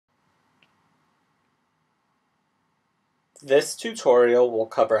This tutorial will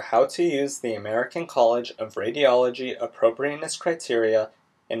cover how to use the American College of Radiology Appropriateness criteria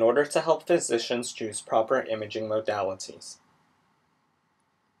in order to help physicians choose proper imaging modalities.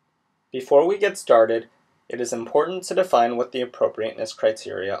 Before we get started, it is important to define what the appropriateness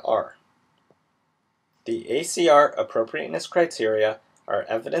criteria are. The ACR appropriateness criteria are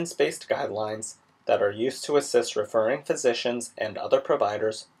evidence-based guidelines that are used to assist referring physicians and other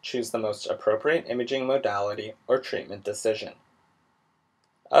providers choose the most appropriate imaging modality or treatment decision.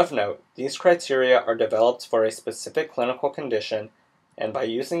 Of note, these criteria are developed for a specific clinical condition, and by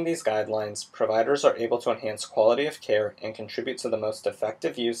using these guidelines, providers are able to enhance quality of care and contribute to the most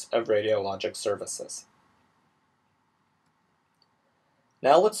effective use of radiologic services.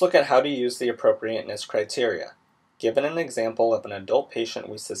 Now let's look at how to use the appropriateness criteria. Given an example of an adult patient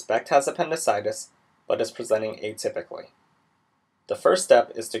we suspect has appendicitis, but is presenting atypically. The first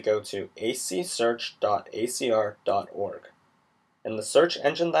step is to go to acsearch.acr.org. In the search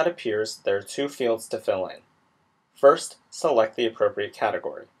engine that appears, there are two fields to fill in. First, select the appropriate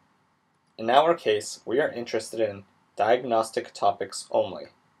category. In our case, we are interested in diagnostic topics only.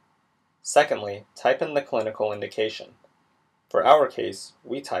 Secondly, type in the clinical indication. For our case,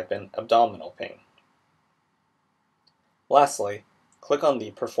 we type in abdominal pain. Lastly, click on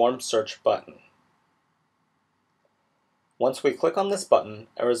the Perform Search button. Once we click on this button,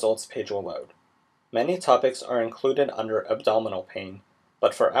 a results page will load. Many topics are included under abdominal pain,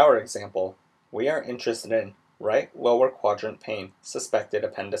 but for our example, we are interested in right lower quadrant pain suspected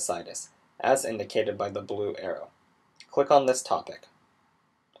appendicitis, as indicated by the blue arrow. Click on this topic.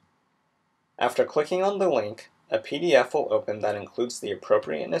 After clicking on the link, a PDF will open that includes the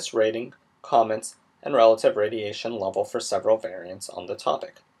appropriateness rating, comments, and relative radiation level for several variants on the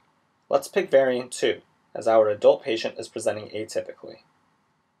topic. Let's pick variant 2, as our adult patient is presenting atypically.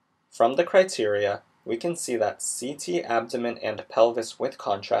 From the criteria, we can see that CT abdomen and pelvis with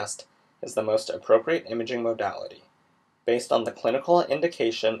contrast is the most appropriate imaging modality, based on the clinical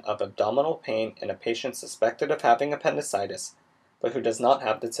indication of abdominal pain in a patient suspected of having appendicitis, but who does not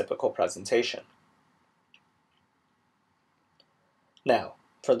have the typical presentation. Now,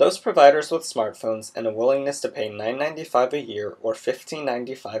 for those providers with smartphones and a willingness to pay $9.95 a year or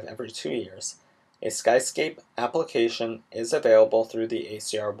 $15.95 every 2 years, a Skyscape application is available through the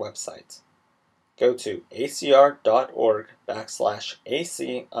ACR website. Go to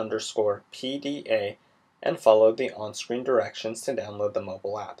acr.org/AC_PDA and follow the on-screen directions to download the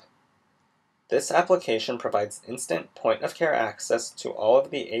mobile app. This application provides instant point-of-care access to all of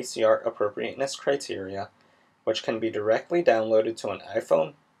the ACR appropriateness criteria, which can be directly downloaded to an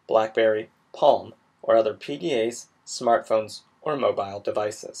iPhone, BlackBerry, Palm, or other PDAs, smartphones, or mobile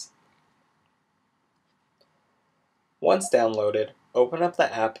devices. Once downloaded, open up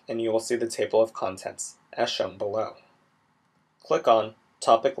the app and you will see the table of contents, as shown below. Click on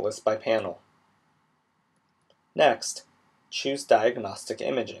Topic List by Panel. Next, choose Diagnostic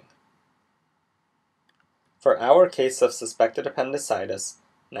Imaging. For our case of suspected appendicitis,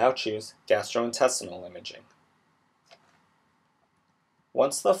 now choose Gastrointestinal Imaging.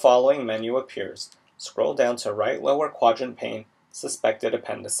 Once the following menu appears, scroll down to right lower quadrant pain, suspected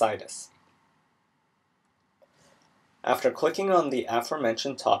appendicitis. After clicking on the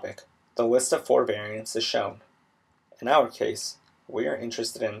aforementioned topic, the list of 4 variants is shown. In our case, we are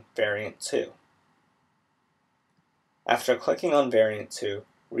interested in variant 2. After clicking on variant 2,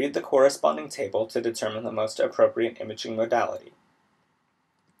 read the corresponding table to determine the most appropriate imaging modality.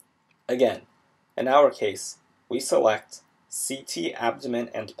 Again, in our case, we select CT abdomen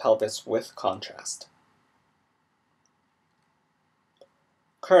and pelvis with contrast.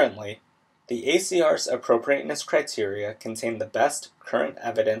 Currently, the ACR's appropriateness criteria contain the best current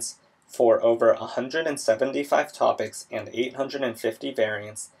evidence for over 175 topics and 850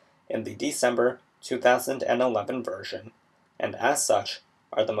 variants in the December 2011 version, and as such,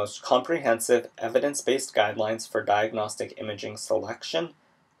 are the most comprehensive evidence-based guidelines for diagnostic imaging selection,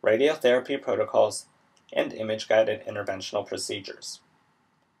 radiotherapy protocols, and image-guided interventional procedures.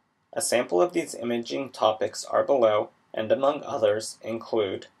 A sample of these imaging topics are below, and among others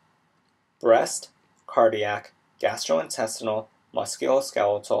include breast, cardiac, gastrointestinal,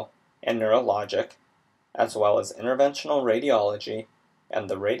 musculoskeletal, and neurologic, as well as interventional radiology and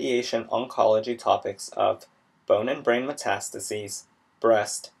the radiation oncology topics of bone and brain metastases,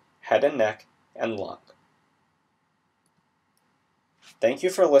 breast, head and neck, and lung. Thank you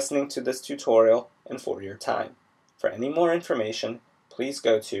for listening to this tutorial and for your time. For any more information, please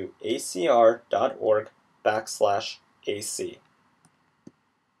go to acr.org/AC.